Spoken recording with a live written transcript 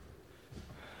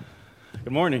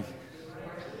Good morning.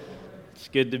 It's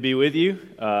good to be with you.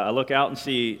 I look out and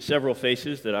see several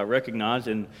faces that I recognize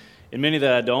and many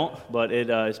that I don't, but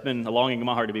it's been a longing in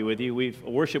my heart to be with you. We've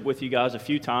worshiped with you guys a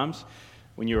few times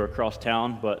when you were across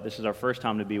town, but this is our first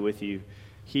time to be with you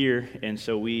here, and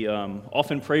so we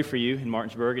often pray for you in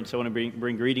Martinsburg, and so I want to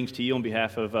bring greetings to you on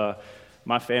behalf of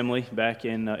my family back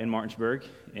in Martinsburg,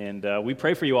 and we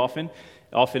pray for you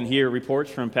often hear reports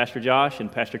from Pastor Josh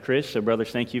and Pastor Chris, so brothers,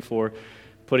 thank you for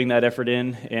putting that effort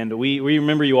in, and we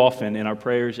remember you often in our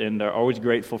prayers and are always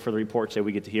grateful for the reports that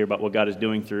we get to hear about what God is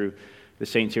doing through the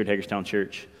saints here at Hagerstown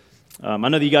Church. I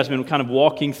know that you guys have been kind of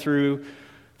walking through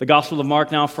the Gospel of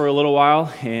Mark now for a little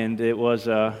while, and it was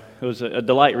a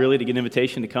delight really to get an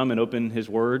invitation to come and open His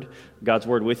Word, God's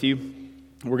Word with you.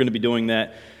 We're going to be doing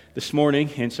that this morning,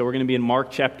 and so we're going to be in Mark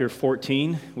chapter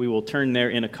 14. We will turn there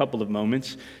in a couple of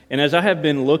moments. And as I have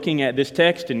been looking at this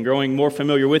text and growing more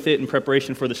familiar with it in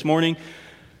preparation for this morning,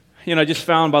 I just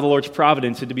found by the Lord's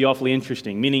providence it to be awfully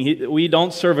interesting, meaning we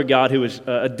don't serve a God who is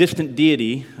a distant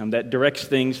deity that directs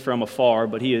things from afar,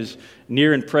 but He is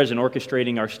near and present,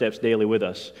 orchestrating our steps daily with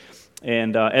us.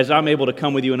 And as I'm able to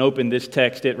come with you and open this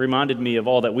text, it reminded me of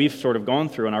all that we've sort of gone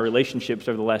through in our relationships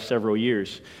over the last several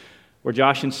years, where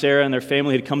Josh and Sarah and their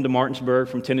family had come to Martinsburg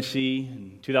from Tennessee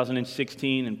in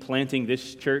 2016 and planting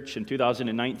this church in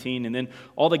 2019, and then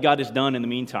all that God has done in the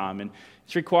meantime. And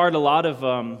it's required a lot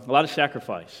of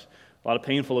sacrifice, a lot of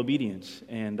painful obedience,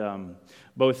 and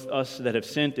both us that have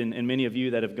sent and many of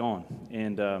you that have gone.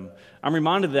 And I'm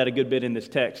reminded of that a good bit in this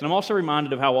text. And I'm also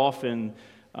reminded of how often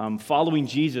following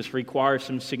Jesus requires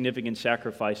some significant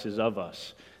sacrifices of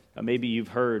us. Maybe you've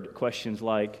heard questions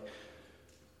like,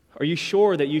 are you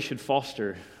sure that you should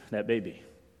foster that baby?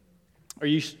 Are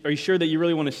you sure that you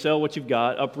really want to sell what you've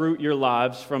got, uproot your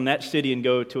lives from that city and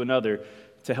go to another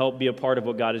to help be a part of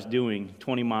what God is doing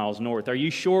 20 miles north? Are you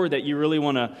sure that you really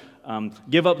want to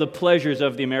give up the pleasures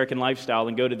of the American lifestyle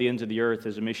and go to the ends of the earth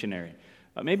as a missionary?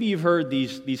 Maybe you've heard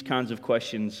these kinds of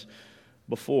questions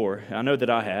before. I know that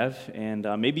I have, and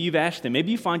maybe you've asked them.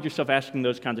 Maybe you find yourself asking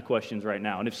those kinds of questions right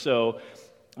now, and if so,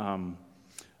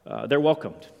 they're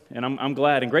welcomed. And I'm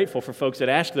glad and grateful for folks that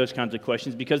ask those kinds of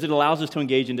questions because it allows us to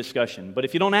engage in discussion. But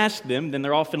if you don't ask them, then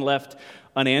they're often left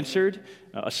unanswered.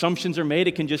 Assumptions are made.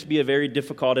 It can just be a very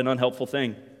difficult and unhelpful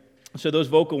thing. So those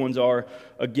vocal ones are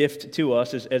a gift to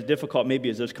us, as difficult maybe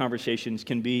as those conversations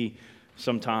can be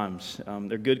sometimes.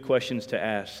 They're good questions to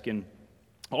ask. And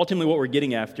ultimately what we're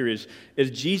getting after is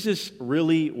Jesus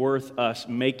really worth us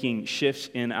making shifts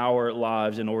in our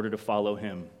lives in order to follow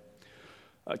Him?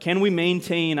 Can we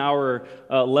maintain our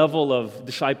level of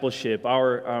discipleship,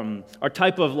 our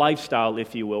type of lifestyle,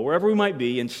 if you will, wherever we might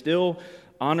be, and still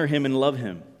honor Him and love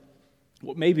Him?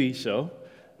 Well, maybe so,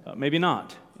 maybe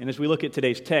not. And as we look at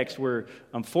today's text, we're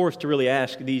forced to really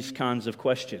ask these kinds of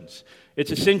questions.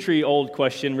 It's a century-old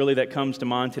question, really, that comes to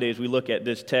mind today as we look at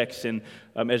this text and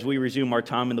as we resume our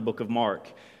time in the book of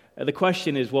Mark. The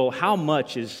question is, well, how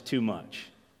much is too much?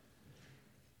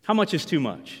 How much is too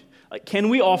much? Can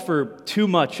we offer too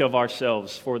much of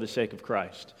ourselves for the sake of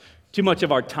Christ? Too much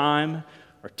of our time,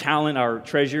 our talent, our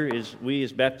treasure, as we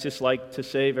as Baptists like to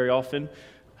say very often.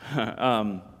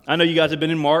 I know you guys have been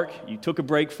in Mark. You took a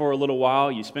break for a little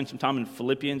while. You spent some time in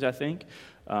Philippians, I think.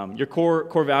 Your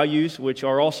core values, which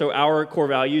are also our core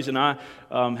values, and I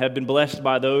have been blessed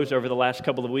by those over the last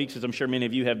couple of weeks, as I'm sure many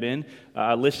of you have been.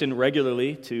 I listen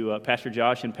regularly to Pastor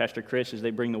Josh and Pastor Chris as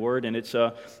they bring the Word, and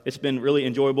it's been really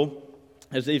enjoyable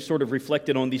as they've sort of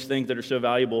reflected on these things that are so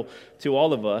valuable to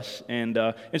all of us. And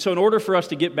so in order for us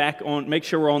to get back on, make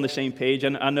sure we're on the same page,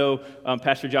 and I know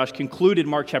Pastor Josh concluded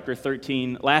Mark chapter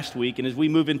 13 last week, and as we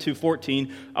move into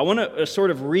 14, I want to sort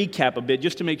of recap a bit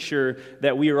just to make sure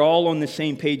that we are all on the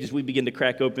same page as we begin to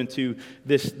crack open to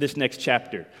this next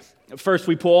chapter. First,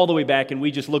 we pull all the way back and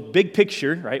we just look big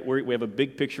picture, right? We have a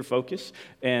big picture focus,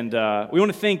 and we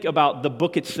want to think about the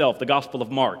book itself, the Gospel of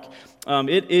Mark.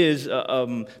 It is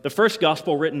the first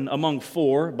gospel written among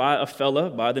four by a fella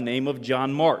by the name of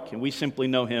John Mark, and we simply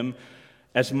know him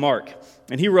as Mark.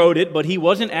 And he wrote it, but he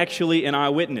wasn't actually an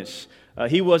eyewitness.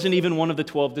 He wasn't even one of the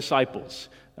 12 disciples.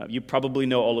 You probably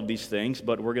know all of these things,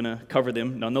 but we're going to cover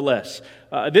them nonetheless.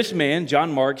 This man,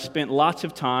 John Mark, spent lots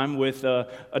of time with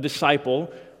a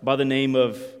disciple by the name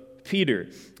of Peter.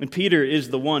 And Peter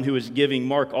is the one who is giving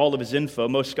Mark all of his info.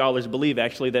 Most scholars believe,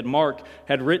 actually, that Mark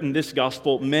had written this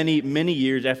gospel many, many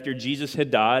years after Jesus had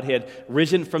died, had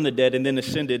risen from the dead, and then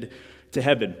ascended to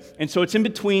heaven. And so it's in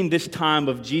between this time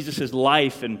of Jesus'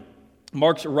 life and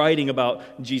Mark's writing about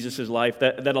Jesus' life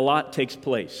that a lot takes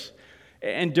place.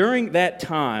 And during that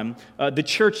time, the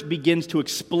church begins to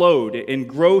explode, and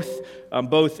growth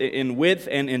both in width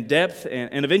and in depth,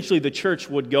 and eventually the church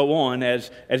would go on, as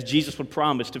Jesus would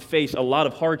promise, to face a lot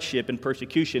of hardship and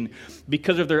persecution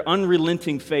because of their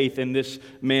unrelenting faith in this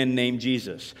man named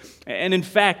Jesus. And in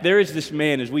fact, there is this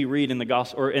man, as we read in the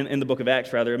gospel, or in the book of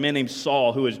Acts rather, a man named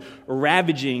Saul, who is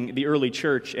ravaging the early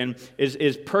church and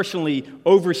is personally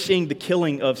overseeing the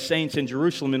killing of saints in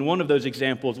Jerusalem. And one of those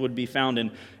examples would be found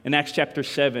in Acts chapter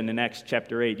 7 and Acts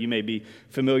chapter 8. You may be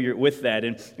familiar with that.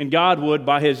 And God would,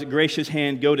 by his gracious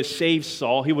hand, go to save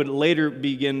Saul. He would later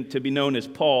begin to be known as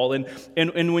Paul.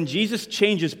 And when Jesus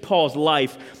changes Paul's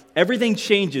life, everything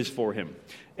changes for him.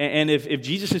 And if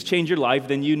Jesus has changed your life,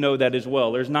 then you know that as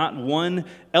well. There's not one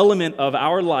element of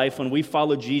our life when we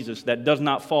follow Jesus that does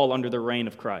not fall under the reign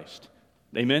of Christ.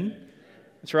 Amen?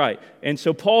 That's right. And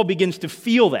so Paul begins to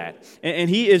feel that. And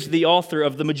he is the author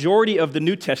of the majority of the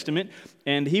New Testament.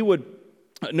 And he would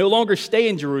no longer stay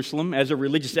in Jerusalem as a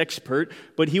religious expert,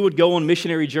 but he would go on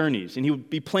missionary journeys. And he would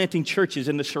be planting churches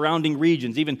in the surrounding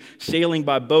regions, even sailing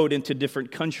by boat into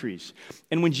different countries.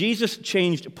 And when Jesus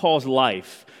changed Paul's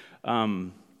life,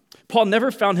 Paul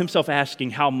never found himself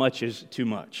asking how much is too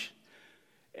much.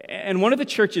 And one of the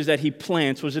churches that he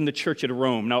plants was in the church at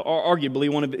Rome. Now, arguably,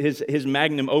 one of his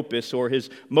magnum opus, or his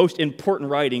most important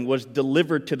writing, was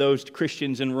delivered to those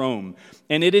Christians in Rome.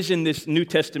 And it is in this New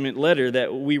Testament letter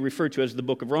that we refer to as the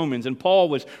book of Romans. And Paul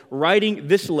was writing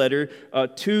this letter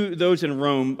to those in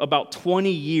Rome about 20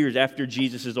 years after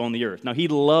Jesus is on the earth. Now, he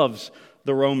loves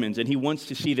the Romans, and he wants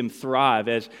to see them thrive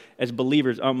as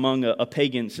believers among a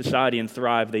pagan society, and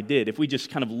thrive they did. If we just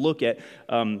kind of look at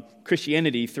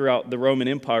Christianity throughout the Roman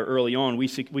Empire early on, we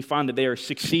find that they are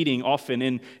succeeding often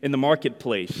in the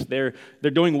marketplace. They're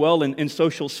doing well in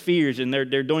social spheres, and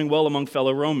they're doing well among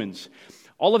fellow Romans.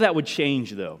 All of that would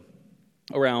change, though,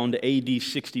 around AD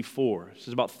 64. This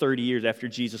is about 30 years after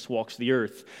Jesus walks the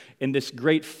earth. And this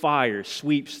great fire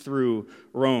sweeps through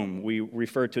Rome. We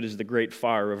refer to it as the Great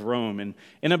Fire of Rome. And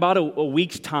in about a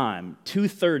week's time,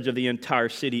 2/3 of the entire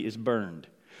city is burned.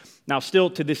 Now, still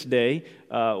to this day,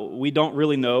 we don't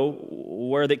really know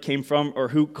where that came from or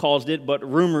who caused it, but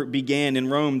rumor began in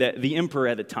Rome that the emperor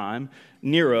at the time,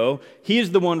 Nero, he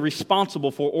is the one responsible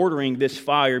for ordering this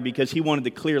fire because he wanted to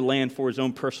clear land for his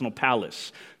own personal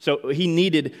palace. So he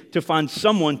needed to find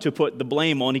someone to put the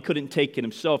blame on. He couldn't take it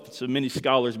himself. So many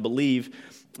scholars believe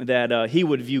that he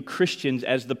would view Christians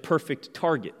as the perfect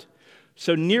target.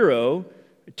 So Nero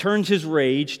turns his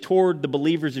rage toward the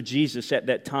believers of Jesus at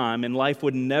that time, and life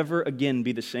would never again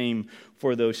be the same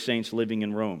for those saints living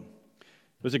in Rome.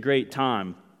 It was a great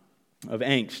time of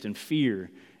angst and fear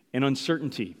and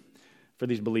uncertainty for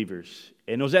these believers.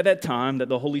 And it was at that time that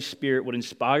the Holy Spirit would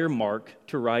inspire Mark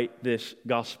to write this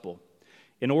gospel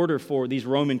in order for these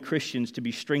Roman Christians to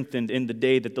be strengthened in the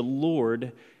day that the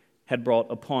Lord had brought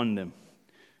upon them.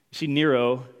 You see,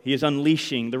 Nero, he is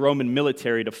unleashing the Roman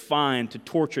military to find, to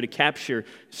torture, to capture,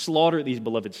 slaughter these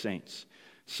beloved saints.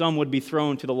 Some would be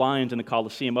thrown to the lions in the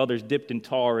Colosseum, others dipped in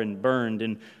tar and burned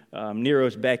in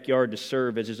Nero's backyard to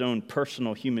serve as his own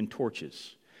personal human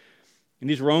torches. And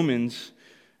these Romans,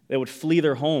 they would flee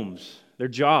their homes, their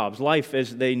jobs, life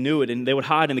as they knew it, and they would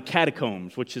hide in the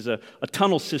catacombs, which is a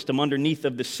tunnel system underneath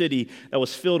of the city that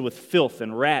was filled with filth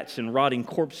and rats and rotting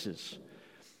corpses.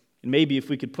 And maybe if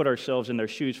we could put ourselves in their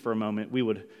shoes for a moment, we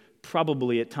would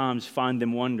probably at times find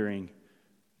them wondering,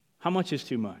 how much is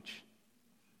too much?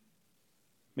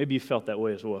 Maybe you felt that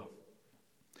way as well.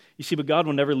 You see, but God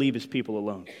will never leave his people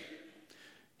alone.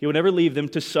 He will never leave them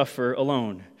to suffer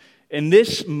alone. And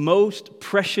this most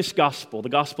precious gospel, the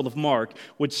Gospel of Mark,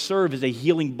 would serve as a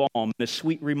healing balm and a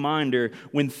sweet reminder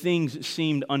when things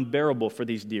seemed unbearable for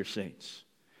these dear saints.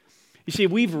 You see,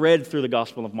 we've read through the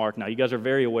Gospel of Mark now. You guys are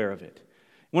very aware of it.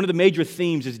 One of the major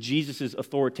themes is Jesus'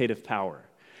 authoritative power,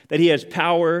 that he has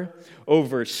power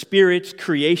over spirits,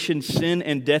 creation, sin,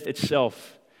 and death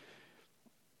itself.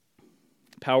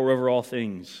 Power over all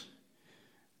things.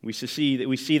 We see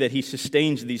that he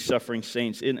sustains these suffering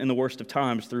saints in the worst of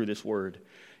times through this word.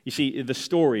 You see, the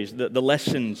stories, the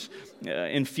lessons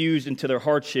infused into their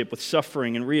hardship with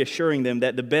suffering and reassuring them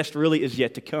that the best really is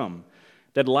yet to come,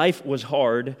 that life was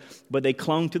hard, but they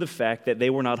clung to the fact that they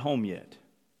were not home yet.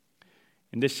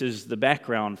 And this is the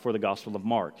background for the Gospel of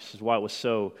Mark. This is why it was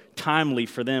so timely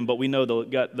for them. But we know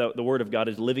the Word of God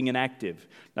is living and active.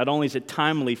 Not only is it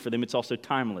timely for them, it's also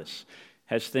timeless.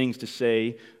 Has things to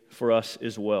say for us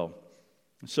as well.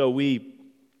 So we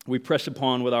press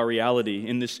upon with our reality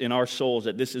in our souls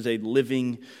that this is a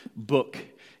living book.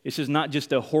 This is not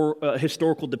just a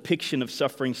historical depiction of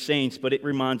suffering saints, but it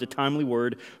reminds a timely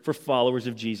word for followers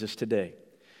of Jesus today.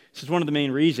 This is one of the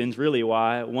main reasons, really,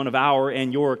 why one of our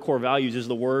and your core values is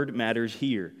the word matters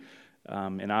here.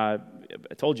 And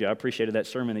told you I appreciated that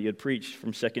sermon that you had preached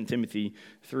from 2 Timothy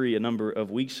 3 a number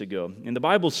of weeks ago. And the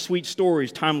Bible's sweet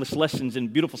stories, timeless lessons,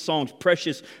 and beautiful songs,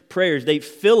 precious prayers, they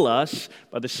fill us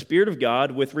by the Spirit of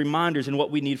God with reminders in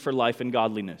what we need for life and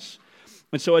godliness.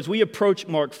 And so as we approach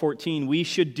Mark 14, we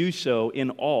should do so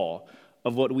in awe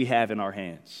of what we have in our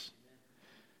hands.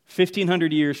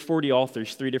 1,500 years, 40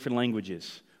 authors, 3 different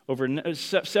languages, over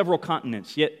several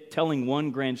continents, yet telling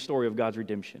one grand story of God's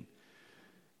redemption.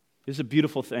 This is a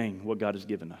beautiful thing, what God has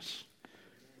given us.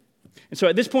 And so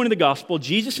at this point in the gospel,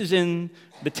 Jesus is in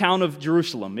the town of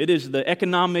Jerusalem. It is the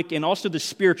economic and also the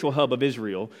spiritual hub of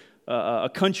Israel, a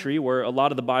country where a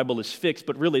lot of the Bible is fixed,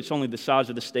 but really it's only the size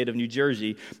of the state of New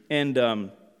Jersey.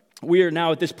 And we are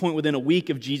now at this point within a week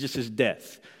of Jesus'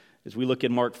 death. As we look at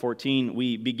Mark 14,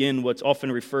 we begin what's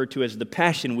often referred to as the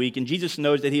Passion Week, and Jesus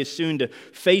knows that he is soon to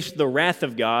face the wrath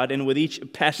of God, and with each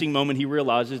passing moment he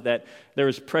realizes that there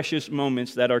is precious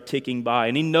moments that are ticking by,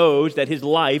 and he knows that his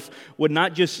life would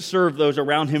not just serve those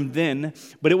around him then,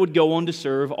 but it would go on to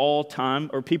serve all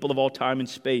time, or people of all time and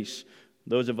space,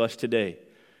 those of us today.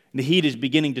 The heat is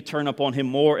beginning to turn up on him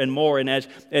more and more, and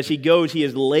as he goes, he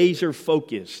is laser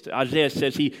focused. Isaiah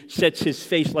says he sets his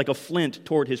face like a flint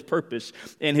toward his purpose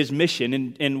and his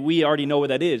mission, and we already know what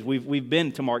that is. We've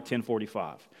been to Mark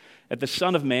 10:45. That the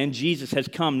Son of Man, Jesus, has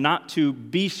come not to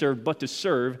be served, but to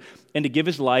serve, and to give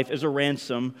his life as a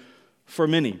ransom for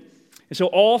many. And so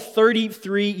all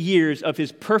 33 years of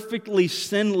his perfectly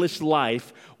sinless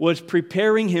life was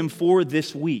preparing him for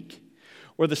this week,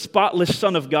 where the spotless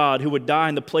Son of God who would die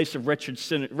in the place of wretched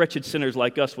sinners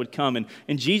like us would come.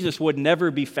 And Jesus would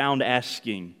never be found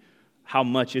asking, how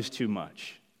much is too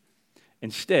much?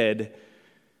 Instead,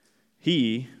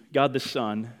 he, God the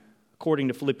Son, according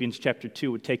to Philippians chapter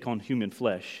 2, would take on human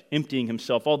flesh, emptying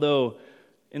himself, although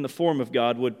in the form of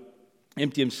God, would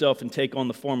empty himself and take on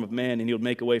the form of man, and he would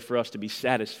make a way for us to be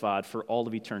satisfied for all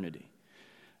of eternity.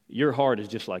 Your heart is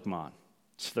just like mine.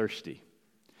 It's thirsty.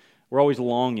 We're always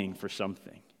longing for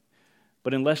something.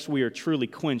 But unless we are truly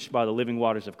quenched by the living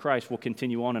waters of Christ, we'll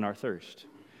continue on in our thirst.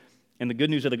 And the good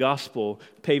news of the gospel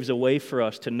paves a way for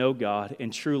us to know God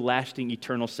in true, lasting,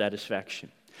 eternal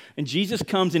satisfaction. And Jesus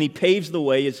comes and he paves the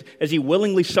way as he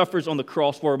willingly suffers on the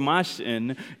cross where my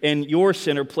sin and your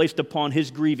sin are placed upon his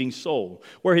grieving soul,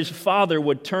 where his Father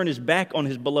would turn his back on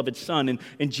his beloved Son,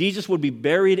 and Jesus would be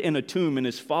buried in a tomb and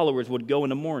his followers would go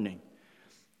into mourning.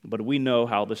 But we know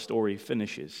how the story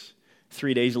finishes.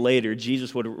 3 days later,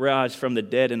 Jesus would rise from the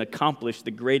dead and accomplish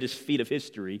the greatest feat of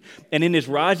history. And in his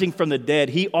rising from the dead,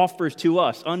 he offers to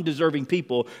us, undeserving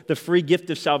people, the free gift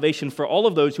of salvation for all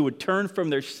of those who would turn from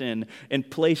their sin and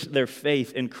place their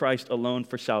faith in Christ alone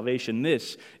for salvation.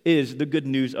 This is the good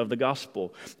news of the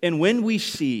gospel. And when we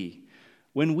see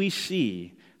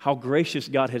how gracious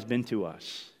God has been to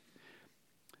us,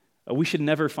 we should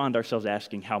never find ourselves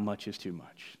asking how much is too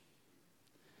much.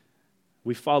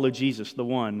 We follow Jesus, the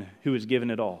one who has given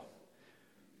it all.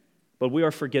 But we are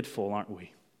forgetful, aren't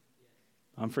we?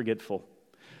 I'm forgetful.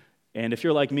 And if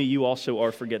you're like me, you also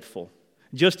are forgetful.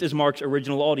 Just as Mark's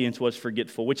original audience was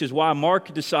forgetful, which is why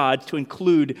Mark decides to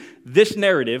include this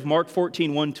narrative, Mark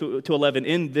 14, 1 to 11,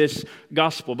 in this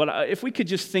gospel. But if we could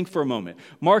just think for a moment.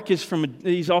 Mark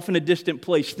he's off in a distant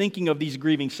place thinking of these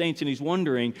grieving saints, and he's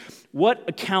wondering, what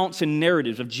accounts and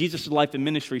narratives of Jesus' life and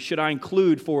ministry should I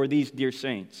include for these dear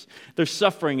saints? They're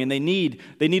suffering and they need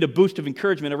a boost of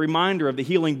encouragement, a reminder of the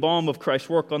healing balm of Christ's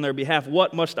work on their behalf.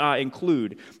 What must I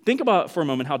include? Think about for a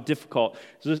moment how difficult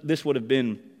this would have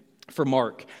been for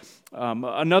Mark.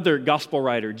 Another gospel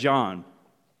writer, John,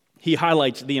 he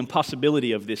highlights the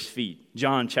impossibility of this feat.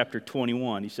 John chapter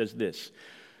 21, he says this: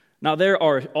 "Now there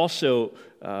are also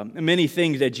many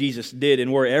things that Jesus did,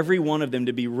 and were every one of them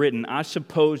to be written, I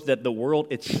suppose that the world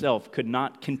itself could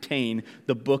not contain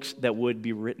the books that would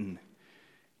be written."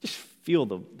 Just feel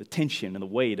the tension and the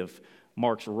weight of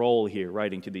Mark's role here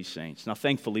writing to these saints. Now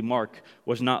thankfully, Mark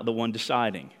was not the one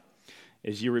deciding.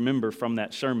 As you remember from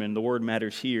that sermon, the word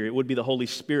matters here. It would be the Holy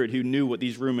Spirit who knew what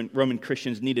these Roman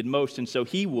Christians needed most, and so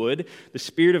he would, the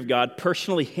Spirit of God,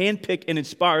 personally handpick and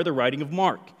inspire the writing of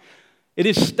Mark. It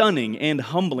is stunning and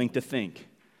humbling to think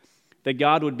that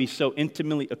God would be so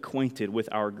intimately acquainted with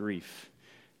our grief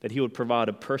that he would provide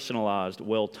a personalized,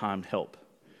 well-timed help.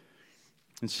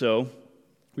 And so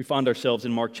we find ourselves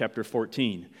in Mark chapter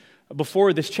 14.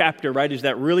 Before this chapter, right, is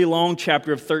that really long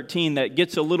chapter of 13 that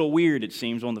gets a little weird, it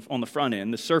seems, on the front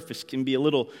end. The surface can be a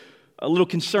little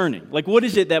concerning. Like, what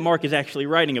is it that Mark is actually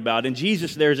writing about? And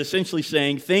Jesus there is essentially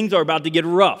saying things are about to get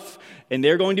rough, and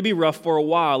they're going to be rough for a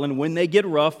while, and when they get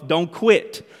rough, don't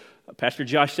quit. Pastor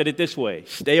Josh said it this way: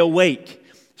 stay awake.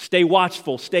 Stay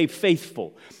watchful, stay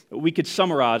faithful. We could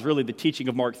summarize really the teaching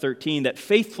of Mark 13 that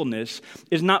faithfulness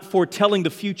is not foretelling the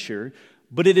future,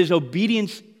 but it is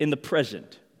obedience in the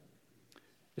present.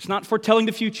 It's not foretelling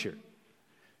the future,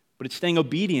 but it's staying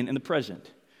obedient in the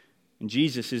present. And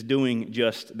Jesus is doing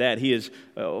just that. He is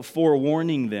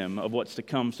forewarning them of what's to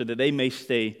come so that they may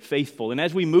stay faithful. And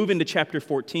as we move into chapter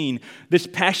 14, this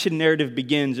passion narrative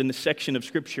begins, and the section of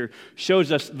Scripture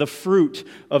shows us the fruit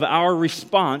of our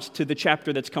response to the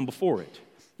chapter that's come before it.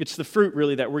 It's the fruit,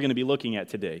 really, that we're going to be looking at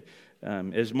today.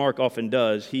 As Mark often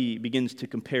does, he begins to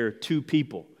compare two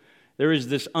people. There is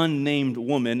this unnamed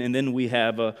woman, and then we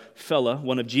have a fella,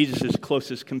 one of Jesus'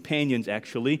 closest companions,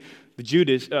 actually,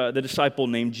 the disciple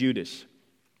named Judas.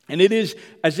 And it is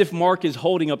as if Mark is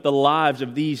holding up the lives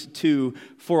of these two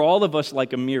for all of us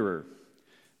like a mirror.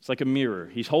 It's like a mirror.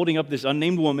 He's holding up this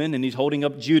unnamed woman, and he's holding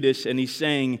up Judas, and he's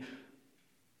saying,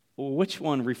 well, which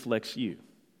one reflects you?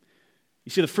 You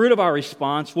see, the fruit of our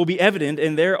response will be evident,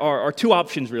 and there are two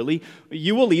options, really.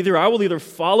 I will either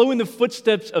follow in the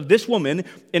footsteps of this woman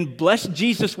and bless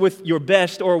Jesus with your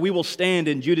best, or we will stand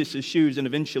in Judas's shoes and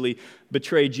eventually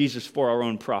betray Jesus for our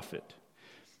own profit.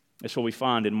 That's what we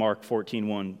find in Mark 14,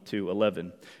 1 to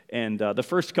 11. And the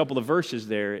first couple of verses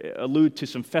there allude to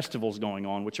some festivals going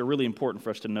on, which are really important for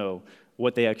us to know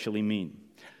what they actually mean.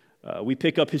 We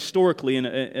pick up historically in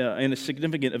a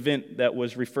significant event that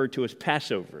was referred to as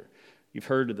Passover. You've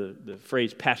heard of the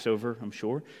phrase Passover, I'm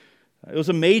sure. It was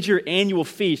a major annual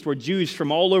feast where Jews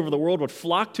from all over the world would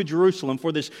flock to Jerusalem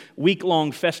for this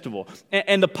week-long festival.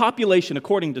 And the population,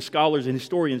 according to scholars and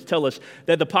historians, tell us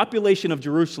that the population of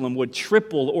Jerusalem would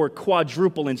triple or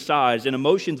quadruple in size, and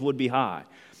emotions would be high.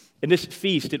 And this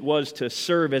feast, it was to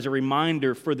serve as a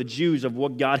reminder for the Jews of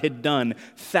what God had done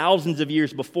thousands of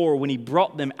years before when he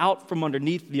brought them out from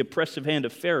underneath the oppressive hand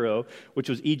of Pharaoh, which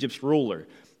was Egypt's ruler.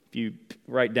 If you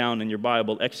write down in your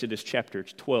Bible, Exodus chapter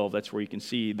 12, that's where you can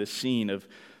see the scene of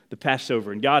the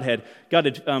Passover. And God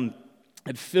had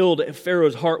filled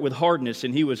Pharaoh's heart with hardness,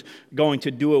 and he was going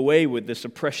to do away with this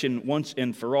oppression once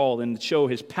and for all and show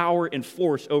his power and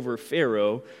force over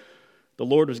Pharaoh. The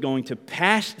Lord was going to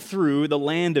pass through the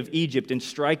land of Egypt and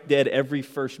strike dead every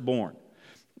firstborn.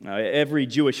 Every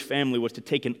Jewish family was to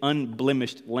take an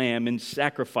unblemished lamb and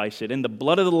sacrifice it. And the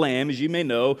blood of the lamb, as you may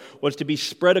know, was to be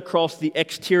spread across the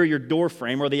exterior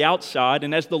doorframe or the outside.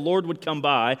 And as the Lord would come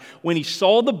by, when he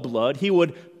saw the blood, he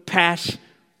would pass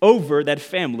over that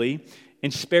family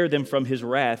and spare them from his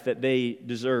wrath that they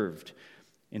deserved.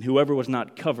 And whoever was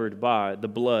not covered by the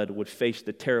blood would face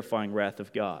the terrifying wrath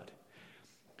of God.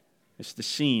 It's the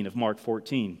scene of Mark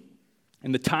 14.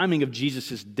 And the timing of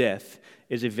Jesus' death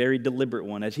is a very deliberate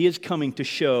one, as he is coming to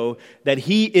show that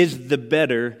he is the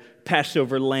better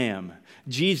Passover lamb.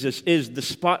 Jesus is the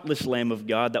spotless Lamb of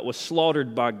God that was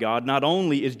slaughtered by God. Not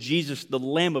only is Jesus the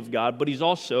Lamb of God, but he's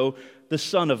also the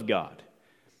Son of God.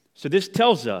 So this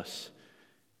tells us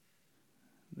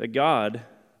that God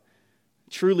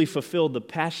truly fulfilled the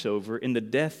Passover in the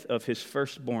death of his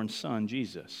firstborn Son,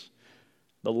 Jesus,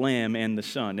 the Lamb and the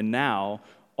Son. And now,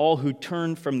 all who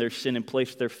turn from their sin and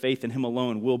place their faith in him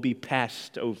alone will be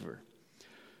passed over.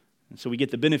 And so we get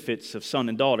the benefits of son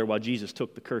and daughter while Jesus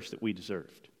took the curse that we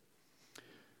deserved.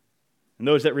 And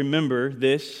those that remember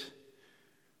this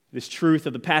truth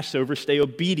of the Passover stay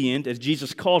obedient as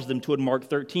Jesus calls them to in Mark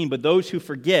 13. But those who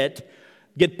forget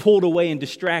get pulled away and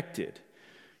distracted.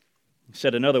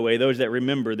 Said another way, those that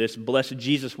remember this bless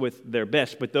Jesus with their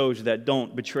best, but those that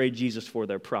don't betray Jesus for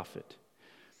their profit.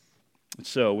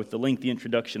 So, with the lengthy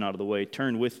introduction out of the way,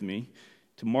 turn with me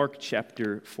to Mark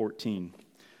chapter 14.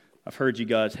 I've heard you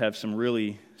guys have some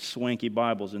really swanky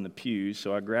Bibles in the pews,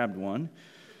 so I grabbed one.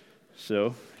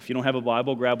 So, if you don't have a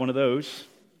Bible, grab one of those.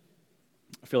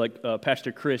 I feel like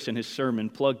Pastor Chris in his sermon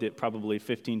plugged it probably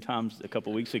 15 times a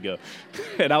couple weeks ago.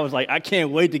 And I was like, I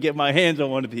can't wait to get my hands on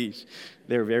one of these.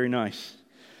 They're very nice.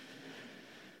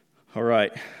 All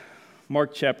right.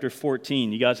 Mark chapter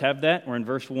 14. You guys have that? We're in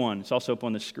verse 1. It's also up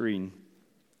on the screen.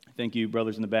 Thank you,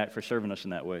 brothers in the back, for serving us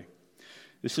in that way.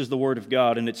 This is the word of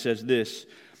God, and it says this.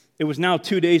 It was now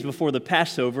 2 days before the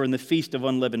Passover and the Feast of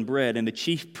Unleavened Bread, and the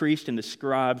chief priests and the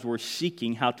scribes were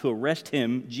seeking how to arrest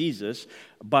him, Jesus,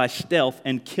 by stealth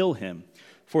and kill him.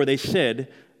 For they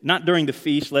said, not during the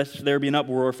feast, lest there be an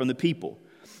uproar from the people.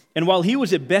 And while he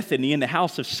was at Bethany in the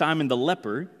house of Simon the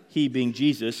leper, he being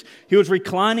Jesus, he was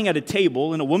reclining at a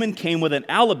table, and a woman came with an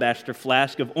alabaster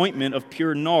flask of ointment of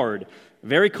pure nard,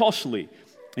 very costly.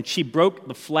 And she broke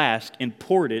the flask and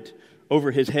poured it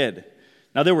over his head.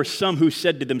 Now there were some who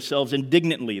said to themselves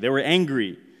indignantly, they were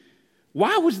angry,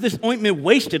 why was this ointment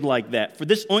wasted like that? For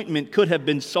this ointment could have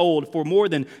been sold for more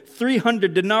than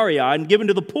 300 denarii and given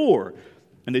to the poor.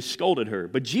 and they scolded her.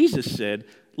 But Jesus said,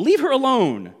 "Leave her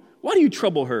alone. Why do you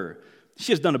trouble her?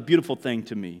 She has done a beautiful thing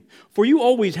to me. For you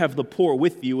always have the poor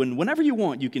with you, and whenever you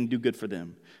want, you can do good for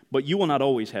them. But you will not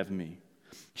always have me.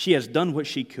 She has done what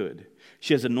she could.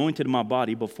 She has anointed my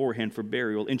body beforehand for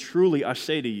burial. And truly I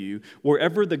say to you,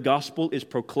 wherever the gospel is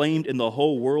proclaimed in the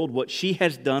whole world, what she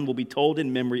has done will be told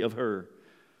in memory of her."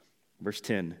 Verse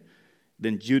 10,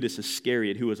 then Judas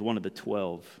Iscariot, who was one of the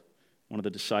 12, one of the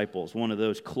disciples, one of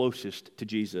those closest to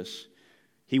Jesus,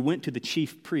 he went to the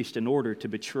chief priest in order to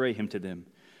betray him to them.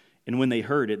 And when they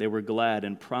heard it, they were glad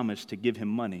and promised to give him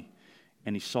money.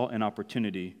 And he sought an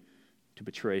opportunity to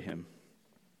betray him.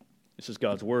 This is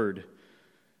God's word.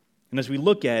 And as we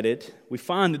look at it, we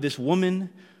find that this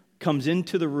woman comes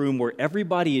into the room where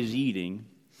everybody is eating,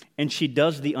 and she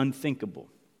does the unthinkable.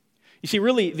 You see,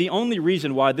 really, the only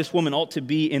reason why this woman ought to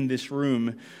be in this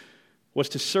room was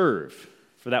to serve,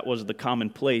 for that was the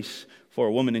common place for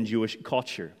a woman in Jewish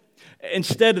culture.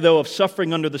 Instead, though, of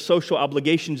suffering under the social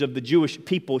obligations of the Jewish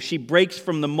people, she breaks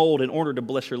from the mold in order to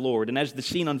bless her Lord. And as the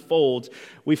scene unfolds,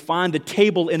 we find the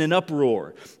table in an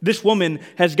uproar. This woman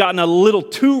has gotten a little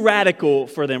too radical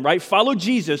for them, right? Follow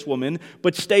Jesus, woman,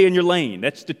 but stay in your lane.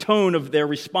 That's the tone of their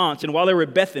response. And while they were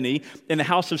at Bethany, in the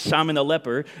house of Simon the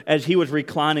leper, as he was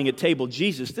reclining at table,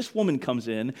 this woman comes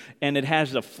in, and it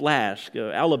has a flask,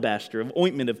 alabaster, of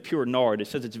ointment of pure nard. It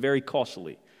says it's very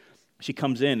costly. She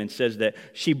comes in and says that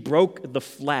she broke the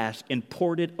flask and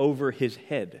poured it over his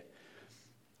head.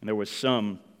 And there was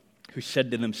some who said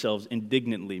to themselves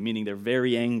indignantly, meaning they're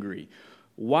very angry,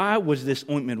 "Why was this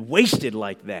ointment wasted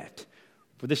like that?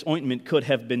 For this ointment could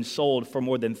have been sold for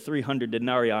more than 300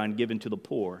 denarii and given to the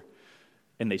poor."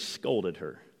 And they scolded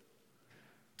her.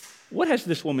 What has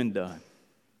this woman done?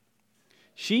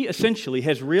 She essentially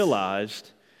has realized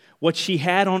what she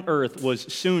had on earth was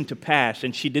soon to pass,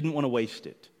 and she didn't want to waste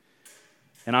it.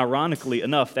 And ironically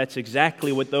enough, that's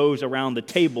exactly what those around the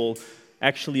table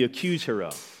actually accuse her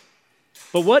of.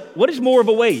 But what is more of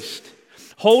a waste?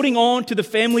 Holding on to the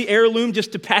family heirloom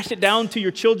just to pass it down to your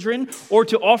children, or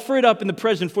to offer it up in the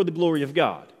present for the glory of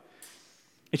God?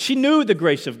 And she knew the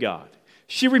grace of God.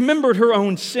 She remembered her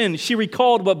own sin. She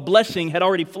recalled what blessing had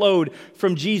already flowed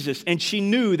from Jesus, and she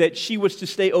knew that she was to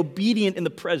stay obedient in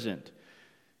the present.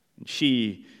 And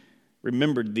she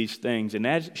remembered these things, and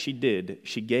as she did,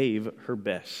 she gave her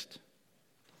best.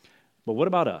 But what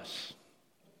about us?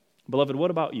 Beloved, what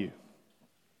about you?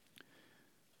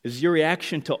 Is your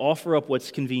reaction to offer up what's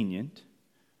convenient,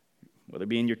 whether it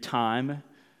be in your time,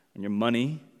 in your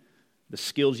money, the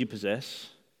skills you possess,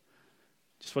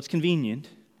 just what's convenient,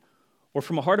 or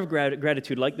from a heart of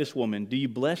gratitude like this woman, do you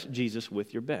bless Jesus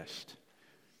with your best?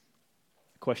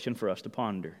 A question for us to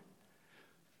ponder.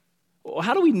 Well,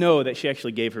 how do we know that she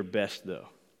actually gave her best, though?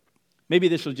 Maybe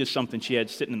this was just something she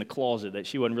had sitting in the closet that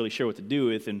she wasn't really sure what to do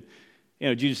with, and,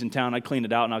 Jesus in town, I'd clean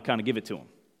it out and I'd kind of give it to him.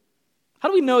 How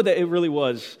do we know that it really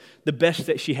was the best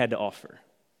that she had to offer?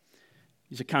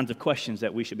 These are kinds of questions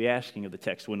that we should be asking of the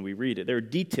text when we read it. There are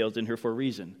details in here for a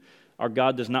reason. Our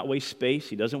God does not waste space,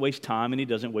 He doesn't waste time, and He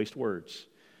doesn't waste words.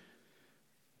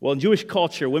 Well, in Jewish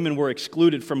culture, women were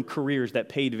excluded from careers that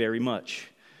paid very much.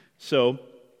 So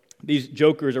these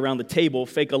jokers around the table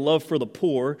fake a love for the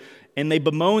poor, and they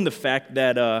bemoan the fact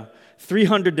that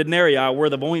 300 denarii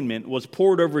worth of ointment was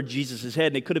poured over Jesus' head,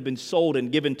 and it could have been sold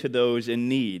and given to those in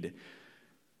need.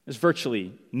 There's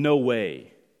virtually no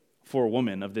way for a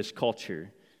woman of this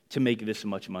culture to make this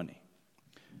much money.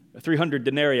 300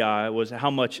 denarii was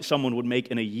how much someone would make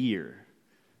in a year.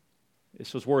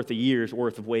 This was worth a year's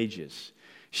worth of wages.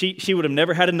 She would have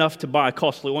never had enough to buy a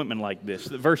costly ointment like this.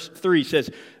 Verse 3 says,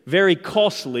 very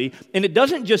costly, and it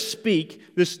doesn't just speak,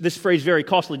 this phrase very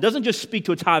costly, doesn't just speak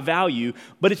to its high value,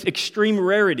 but its extreme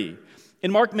rarity.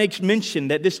 And Mark makes mention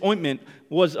that this ointment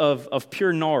was of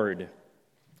pure nard.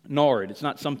 Nard, it's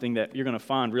not something that you're going to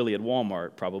find really at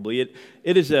Walmart probably.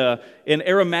 It is an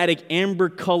aromatic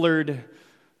amber-colored,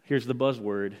 here's the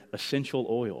buzzword, essential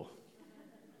oil.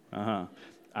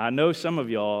 I know some of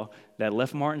y'all that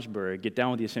left Martinsburg get down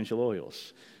with the essential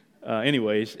oils.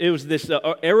 Anyways, it was this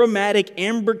aromatic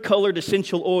amber-colored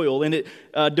essential oil, and it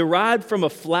derived from a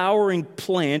flowering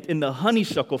plant in the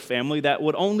honeysuckle family that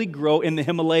would only grow in the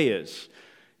Himalayas.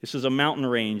 This is a mountain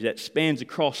range that spans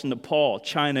across Nepal,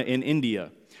 China, and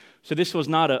India. So this was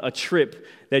not a trip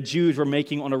that Jews were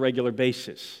making on a regular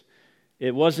basis.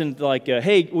 It wasn't like,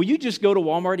 hey, will you just go to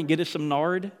Walmart and get us some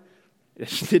nard?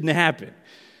 This didn't happen.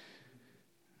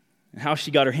 How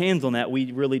she got her hands on that,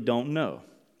 we really don't know.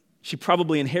 She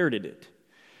probably inherited it.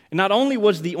 And not only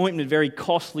was the ointment very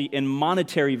costly in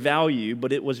monetary value,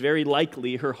 but it was very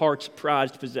likely her heart's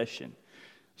prized possession.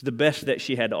 It was the best that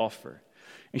she had to offer.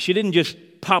 And she didn't just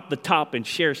pop the top and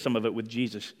share some of it with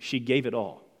Jesus. She gave it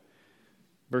all.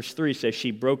 Verse 3 says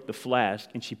she broke the flask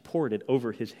and she poured it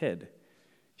over his head.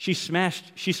 She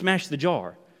smashed the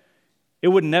jar. It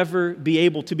would never be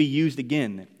able to be used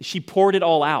again. She poured it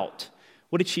all out.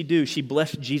 What did she do? She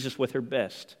blessed Jesus with her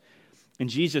best. And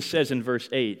Jesus says in verse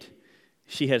 8,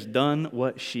 she has done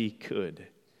what she could.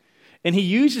 And he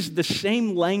uses the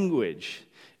same language.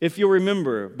 If you'll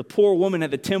remember, the poor woman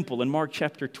at the temple in Mark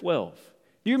chapter 12.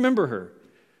 Do you remember her?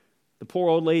 The poor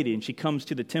old lady, and she comes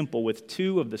to the temple with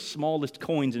 2 of the smallest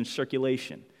coins in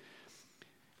circulation.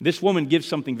 This woman gives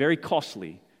something very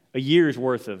costly, a year's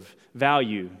worth of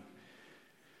value.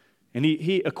 And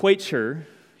he equates her,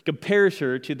 compares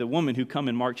her to the woman who come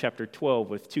in Mark chapter 12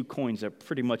 with 2 coins that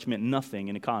pretty much meant nothing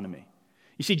in economy.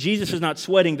 You see, Jesus is not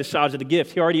sweating the size of the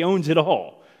gift. He already owns it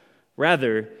all.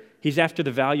 Rather, he's after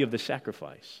the value of the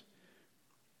sacrifice.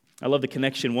 I love the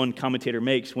connection one commentator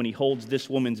makes when he holds this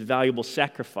woman's valuable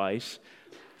sacrifice,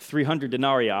 300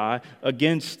 denarii,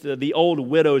 against the old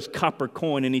widow's copper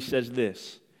coin, and he says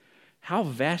this: how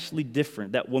vastly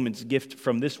different that woman's gift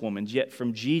from this woman's, yet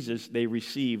from Jesus they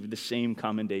received the same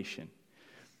commendation.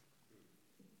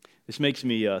 This makes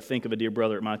me think of a dear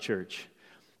brother at my church,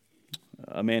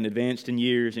 a man advanced in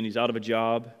years, and he's out of a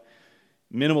job,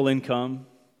 minimal income,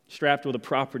 strapped with a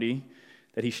property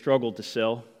that he struggled to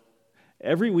sell.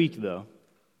 Every week, though,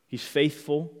 he's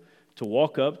faithful to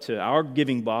walk up to our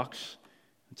giving box.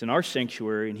 It's in our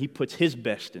sanctuary, and he puts his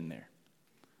best in there.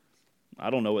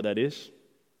 I don't know what that is.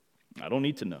 I don't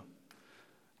need to know.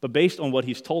 But based on what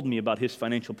he's told me about his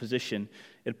financial position,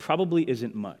 it probably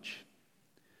isn't much.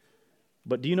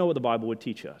 But do you know what the Bible would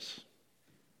teach us?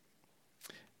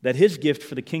 That his gift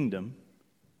for the kingdom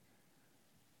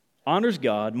honors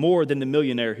God more than the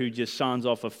millionaire who just signs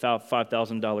off a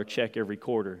 $5,000 check every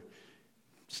quarter,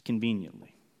 just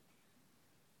conveniently.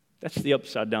 That's the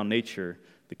upside-down nature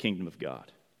of the kingdom of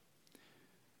God.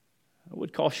 I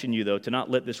would caution you, though, to not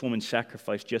let this woman's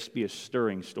sacrifice just be a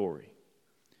stirring story.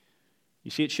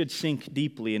 You see, it should sink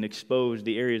deeply and expose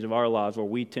the areas of our lives where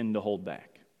we tend to hold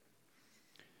back.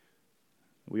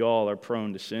 We all are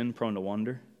prone to sin, prone to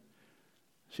wonder.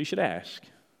 So you should ask,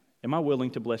 am I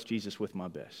willing to bless Jesus with my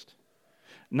best?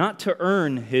 Not to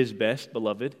earn his best,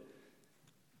 beloved,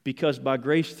 because by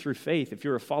grace through faith, if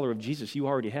you're a follower of Jesus, you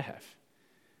already have.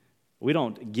 We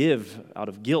don't give out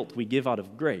of guilt, we give out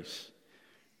of grace.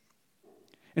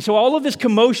 And so all of this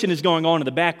commotion is going on in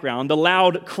the background, the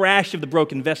loud crash of the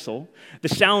broken vessel, the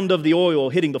sound of the oil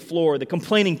hitting the floor, the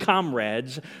complaining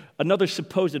comrades. Another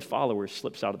supposed follower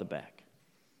slips out of the back.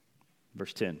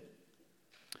 Verse 10.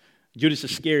 Judas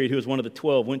Iscariot, who was one of the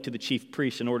 12, went to the chief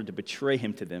priests in order to betray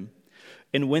him to them.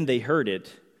 And when they heard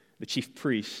it, the chief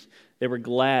priests, they were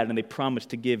glad and they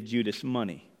promised to give Judas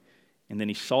money. And then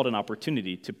he sought an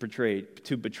opportunity to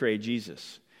betray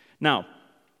Jesus. Now,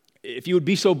 if you would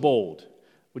be so bold,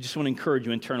 we just want to encourage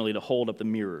you internally to hold up the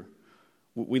mirror.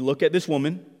 We look at this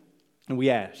woman and we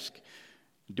ask,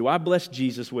 do I bless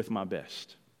Jesus with my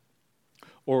best?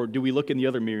 Or do we look in the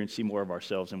other mirror and see more of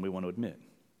ourselves than we want to admit?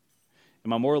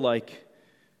 Am I more like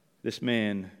this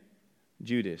man,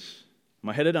 Judas? Am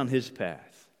I headed on his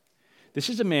path? This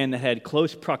is a man that had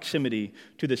close proximity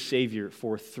to the Savior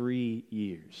for 3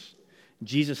 years.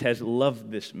 Jesus has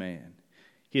loved this man.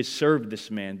 He has served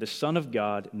this man. The Son of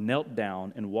God knelt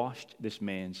down and washed this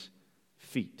man's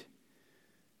feet.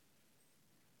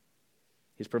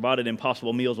 He's provided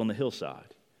impossible meals on the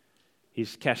hillside.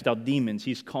 He's cast out demons.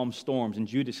 He's calmed storms. And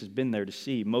Judas has been there to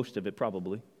see most of it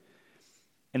probably.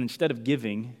 And instead of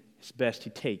giving his best, he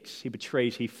takes. He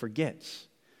betrays. He forgets.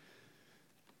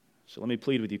 So let me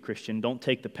plead with you, Christian. Don't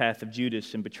take the path of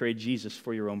Judas and betray Jesus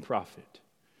for your own profit.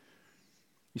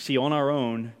 You see, on our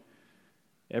own,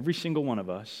 every single one of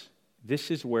us, this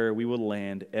is where we will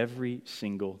land every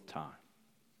single time.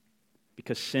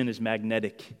 Because sin is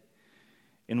magnetic.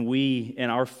 And we, in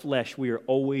our flesh, we are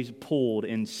always pulled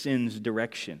in sin's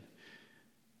direction.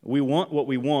 We want what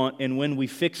we want, and when we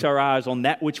fix our eyes on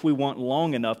that which we want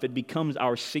long enough, it becomes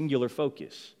our singular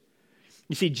focus.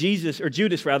 You see, Judas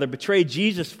betrayed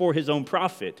Jesus for his own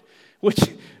profit, which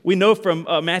we know from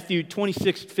Matthew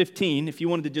 26:15. If you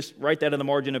wanted to just write that in the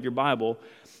margin of your Bible,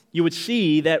 you would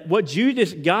see that what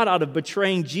Judas got out of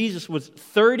betraying Jesus was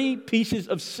 30 pieces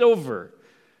of silver.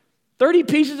 30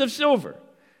 pieces of silver.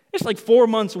 It's like 4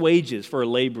 months' wages for a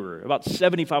laborer, about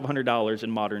 $7,500 in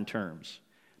modern terms.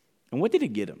 And what did it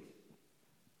get him?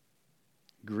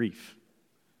 Grief,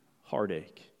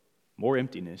 heartache, more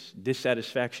emptiness,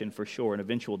 dissatisfaction for sure, and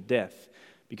eventual death,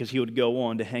 because he would go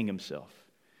on to hang himself.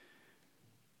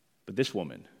 But this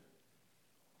woman,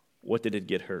 what did it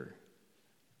get her?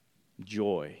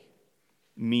 Joy,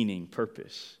 meaning,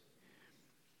 purpose.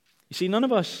 You see, none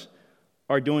of us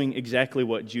are doing exactly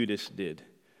what Judas did,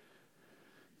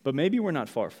 but maybe we're not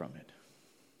far from it.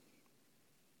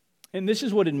 And this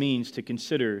is what it means to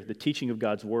consider the teaching of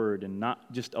God's Word and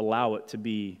not just allow it to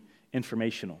be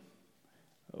informational.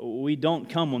 We don't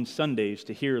come on Sundays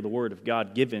to hear the Word of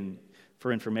God given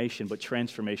for information, but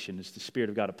transformation as the Spirit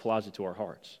of God applies it to our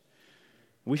hearts.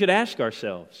 We should ask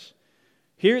ourselves,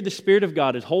 here the Spirit of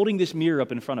God is holding this mirror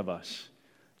up in front of us.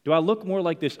 Do I look more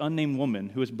like this unnamed woman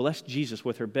who has blessed Jesus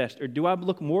with her best, or do I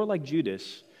look more like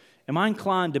Judas? Am I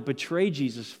inclined to betray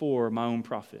Jesus for my own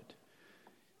profit?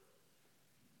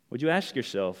 Would you ask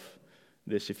yourself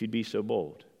this if you'd be so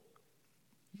bold?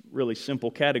 Really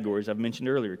simple categories I've mentioned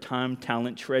earlier: time,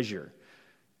 talent, treasure.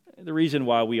 The reason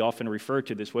why we often refer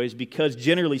to it this way is because,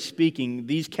 generally speaking,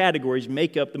 these categories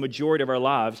make up the majority of our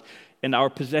lives and our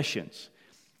possessions.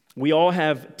 We all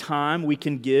have time we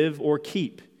can give or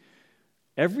keep.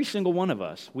 Every single one of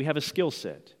us, we have a skill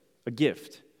set, a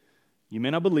gift. You may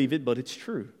not believe it, but it's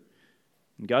true.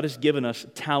 And God has given us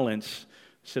talents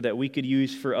so that we could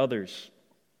use for others,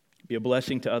 be a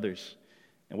blessing to others.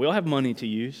 And we all have money to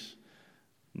use.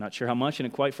 I'm not sure how much,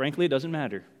 and quite frankly, it doesn't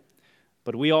matter.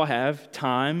 But we all have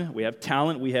time, we have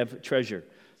talent, we have treasure.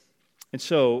 And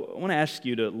so I want to ask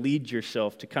you to lead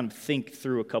yourself to kind of think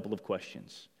through a couple of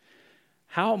questions.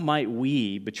 How might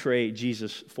we betray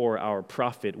Jesus for our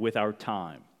profit with our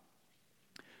time?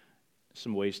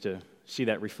 Some ways to see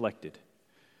that reflected.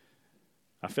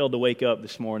 I failed to wake up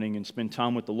this morning and spend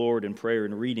time with the Lord in prayer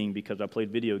and reading because I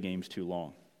played video games too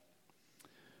long.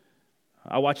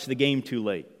 I watched the game too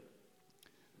late.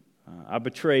 I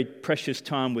betrayed precious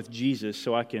time with Jesus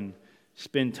so I can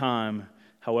spend time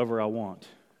however I want.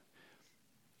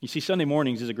 You see, Sunday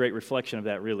mornings is a great reflection of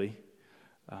that, really.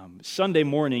 Sunday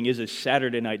morning is a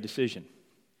Saturday night decision.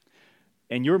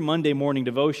 And your Monday morning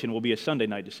devotion will be a Sunday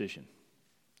night decision.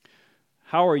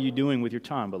 How are you doing with your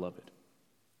time, beloved?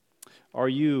 Are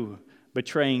you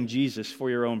betraying Jesus for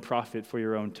your own profit, for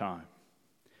your own time?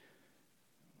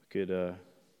 We could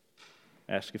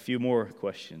ask a few more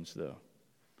questions, though.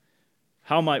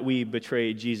 How might we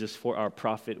betray Jesus for our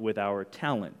profit with our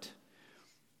talent?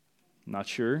 Not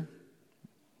sure.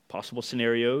 Possible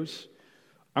scenarios.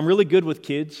 I'm really good with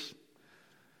kids,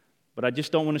 but I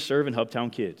just don't want to serve in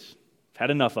Hubtown Kids. I've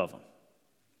had enough of them.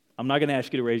 I'm not going to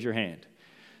ask you to raise your hand.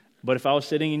 But if I was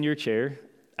sitting in your chair,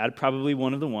 I'd probably be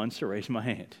one of the ones to raise my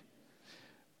hand.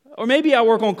 Or maybe I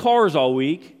work on cars all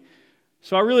week,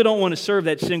 so I really don't want to serve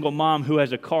that single mom who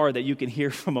has a car that you can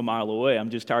hear from a mile away. I'm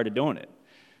just tired of doing it.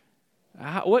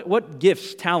 What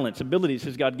gifts, talents, abilities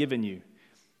has God given you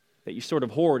that you sort of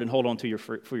hoard and hold on to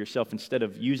for yourself instead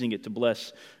of using it to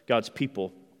bless God's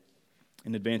people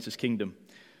and advance His kingdom?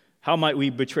 How might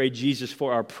we betray Jesus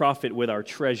for our profit with our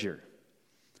treasure?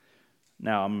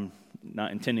 Now, I'm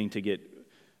not intending to get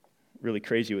really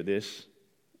crazy with this,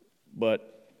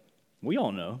 but we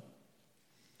all know.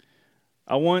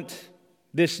 I want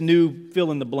this new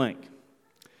fill in the blank.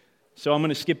 So I'm going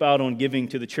to skip out on giving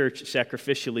to the church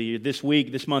sacrificially this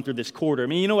week, this month, or this quarter. I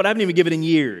mean, you know what? I haven't even given in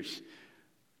years.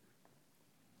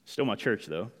 Still my church,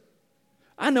 though.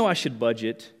 I know I should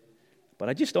budget, but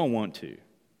I just don't want to.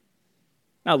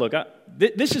 Now, look,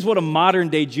 this is what a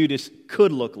modern-day Judas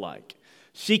could look like,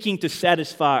 seeking to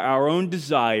satisfy our own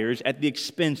desires at the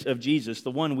expense of Jesus,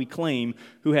 the one we claim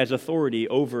who has authority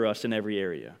over us in every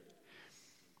area.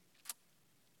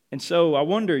 And so I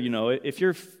wonder, if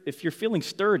you're feeling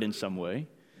stirred in some way,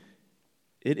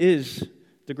 it is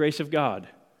the grace of God.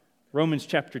 Romans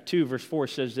chapter 2, verse 4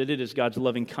 says that it is God's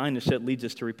loving kindness that leads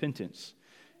us to repentance.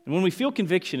 And when we feel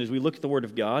conviction as we look at the Word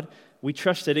of God, we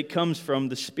trust that it comes from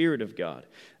the Spirit of God.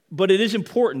 But it is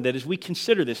important that as we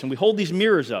consider this and we hold these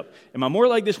mirrors up, am I more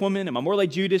like this woman? Am I more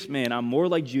like Judas? Man, I'm more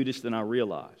like Judas than I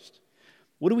realized.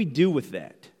 What do we do with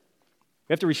that?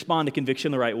 We have to respond to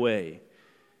conviction the right way.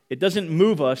 It doesn't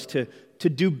move us to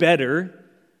do better.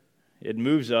 It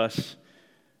moves us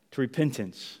to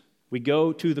repentance. We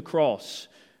go to the cross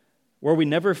where we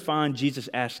never find Jesus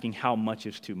asking how much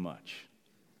is too much.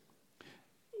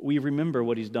 We remember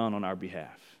what He's done on our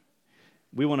behalf.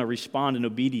 We want to respond in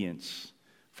obedience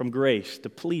from grace to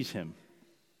please Him.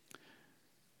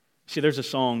 See, there's a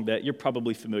song that you're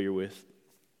probably familiar with.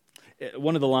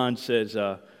 One of the lines says,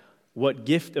 "What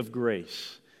gift of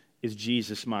grace is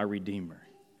Jesus my Redeemer?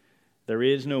 There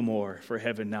is no more for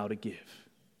heaven now to give."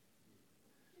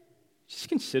 Just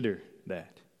consider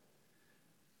that.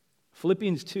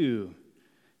 Philippians 2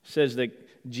 says that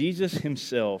Jesus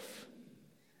Himself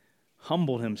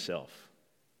humbled Himself.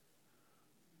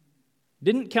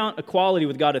 Didn't count equality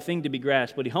with God a thing to be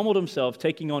grasped, but He humbled Himself,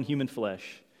 taking on human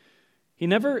flesh. He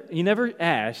never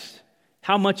asked,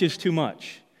 How much is too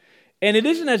much? And it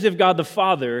isn't as if God the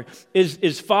Father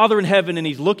is Father in heaven and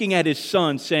he's looking at his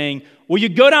Son saying, will you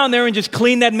go down there and just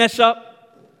clean that mess up?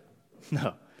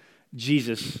 No.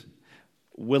 Jesus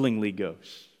willingly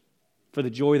goes for the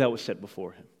joy that was set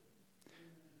before him.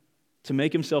 To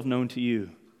make himself known to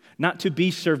you. Not to be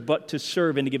served, but to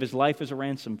serve and to give his life as a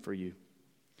ransom for you.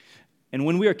 And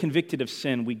when we are convicted of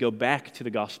sin, we go back to the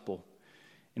gospel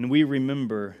and we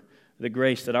remember the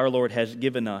grace that our Lord has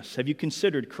given us. Have you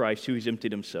considered Christ who has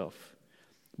emptied himself?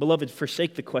 Beloved,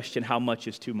 forsake the question, how much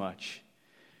is too much?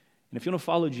 And if you want to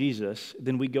follow Jesus,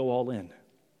 then we go all in.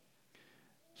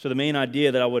 So the main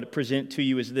idea that I would present to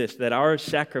you is this, that our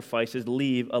sacrifices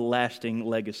leave a lasting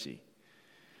legacy.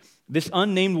 This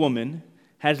unnamed woman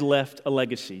has left a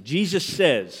legacy. Jesus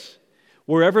says,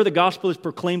 wherever the gospel is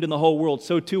proclaimed in the whole world,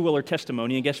 so too will her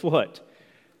testimony. And guess what?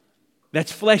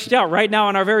 That's fleshed out right now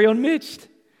in our very own midst.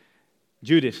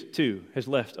 Judas, too, has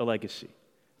left a legacy.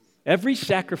 Every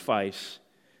sacrifice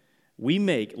we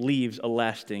make leaves a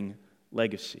lasting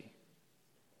legacy.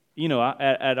 You know,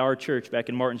 at our church back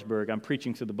in Martinsburg, I'm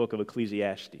preaching through the book of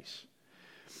Ecclesiastes.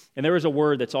 And there is a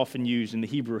word that's often used in the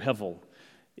Hebrew, hevel.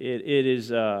 It is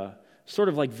sort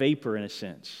of like vapor in a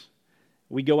sense.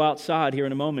 We go outside here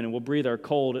in a moment and we'll breathe our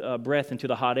cold breath into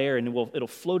the hot air and it'll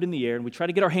float in the air and we try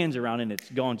to get our hands around it and it's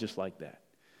gone just like that.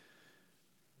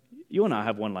 You and I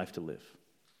have one life to live.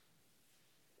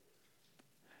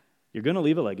 You're going to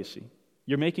leave a legacy.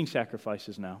 You're making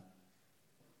sacrifices now.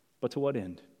 But to what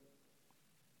end?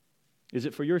 Is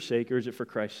it for your sake or is it for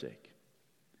Christ's sake?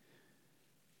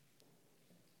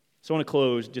 So I want to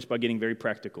close just by getting very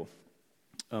practical.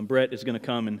 Brett is going to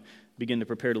come and begin to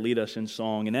prepare to lead us in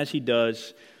song. And as he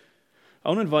does, I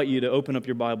want to invite you to open up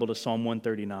your Bible to Psalm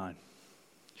 139.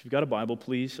 If you've got a Bible,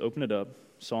 please open it up.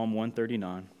 Psalm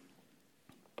 139.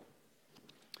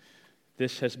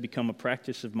 This has become a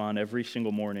practice of mine every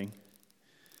single morning.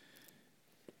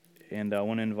 And I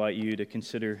want to invite you to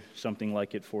consider something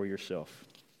like it for yourself.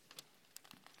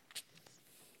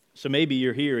 So maybe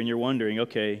you're here and you're wondering,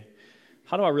 okay,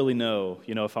 how do I really know,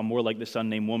 if I'm more like this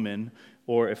unnamed woman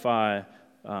or if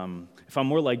I'm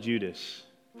more like Judas?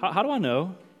 How do I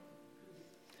know?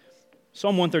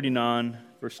 Psalm 139,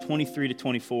 verse 23 to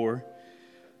 24.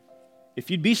 If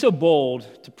you'd be so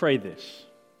bold to pray this,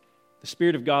 the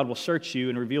Spirit of God will search you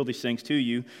and reveal these things to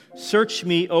you. Search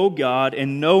me, O God,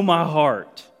 and know my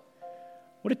heart.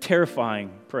 What a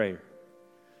terrifying prayer.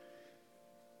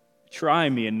 Try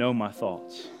me and know my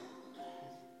thoughts.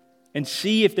 And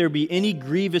see if there be any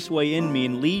grievous way in me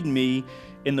and lead me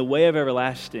in the way of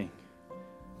everlasting.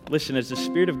 Listen, as the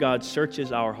Spirit of God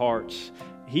searches our hearts,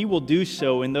 He will do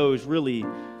so in those really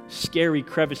scary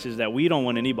crevices that we don't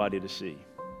want anybody to see.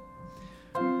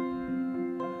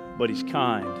 But He's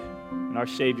kind, and our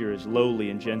Savior is lowly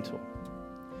and gentle,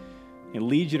 and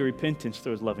leads you to repentance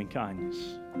through His loving kindness.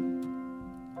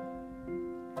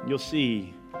 You'll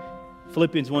see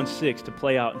Philippians 1:6 to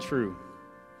play out in true,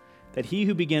 that He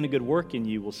who began a good work in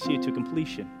you will see it to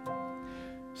completion.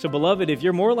 So, beloved, if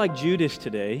you're more like Judas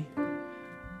today,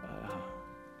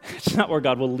 it's not where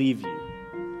God will leave you.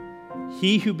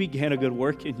 He who began a good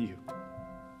work in you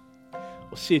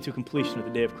will see it to completion at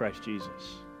the day of Christ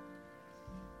Jesus.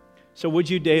 So would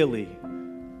you daily,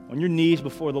 on your knees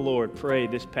before the Lord, pray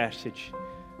this passage,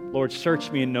 Lord,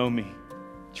 search me and know me.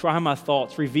 Try my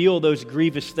thoughts. Reveal those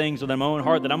grievous things within my own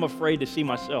heart that I'm afraid to see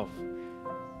myself.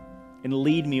 And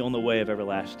lead me on the way of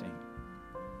everlasting.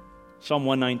 Psalm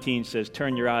 119 says,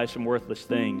 turn your eyes from worthless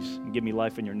things and give me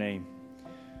life in your name.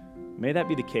 May that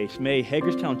be the case. May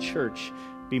Hagerstown Church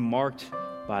be marked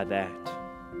by that.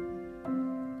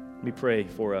 Let me pray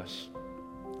for us.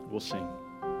 We'll sing.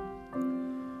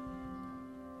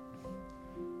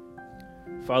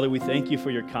 Father, we thank you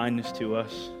for your kindness to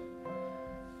us.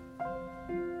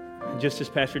 Just as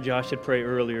Pastor Josh had prayed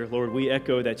earlier, Lord, we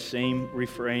echo that same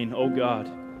refrain. Oh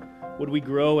God, would we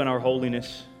grow in our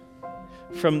holiness?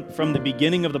 From the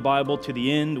beginning of the Bible to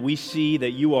the end, we see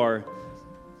that you are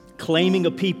claiming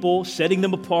a people, setting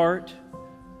them apart,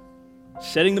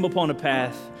 setting them upon a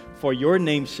path for your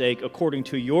name's sake, according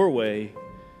to your way.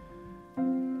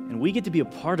 And we get to be a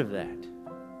part of that.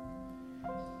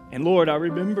 And Lord, I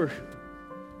remember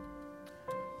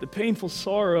the painful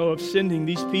sorrow of sending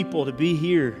these people to be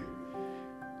here.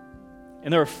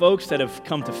 And there are folks that have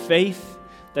come to faith,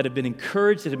 that have been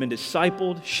encouraged, that have been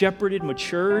discipled, shepherded,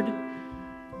 matured.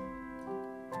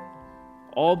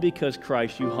 All because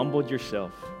Christ, you humbled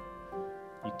yourself.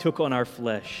 You took on our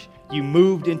flesh. You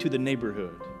moved into the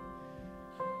neighborhood.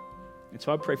 And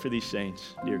so I pray for these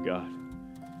saints, dear God,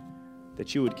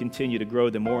 that you would continue to grow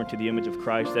them more into the image of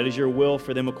Christ. That is your will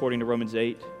for them according to Romans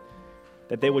 8.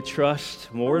 that they would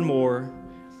trust more and more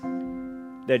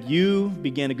that you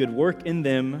began a good work in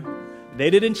them. They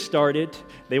didn't start it.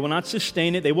 They will not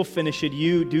sustain it. They will finish it.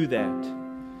 You do that.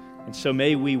 And so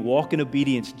may we walk in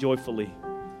obedience joyfully.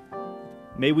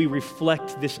 May we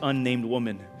reflect this unnamed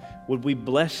woman. Would we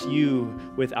bless you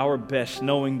with our best,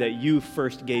 knowing that you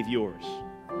first gave yours?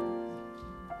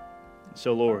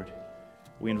 So, Lord,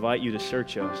 we invite you to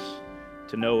search us,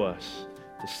 to know us,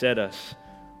 to set us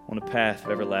on a path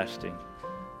of everlasting.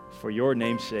 For your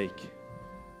name's sake,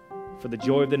 for the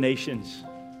joy of the nations,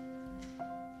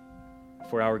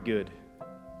 for our good.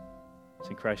 It's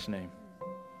in Christ's name.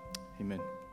 Amen.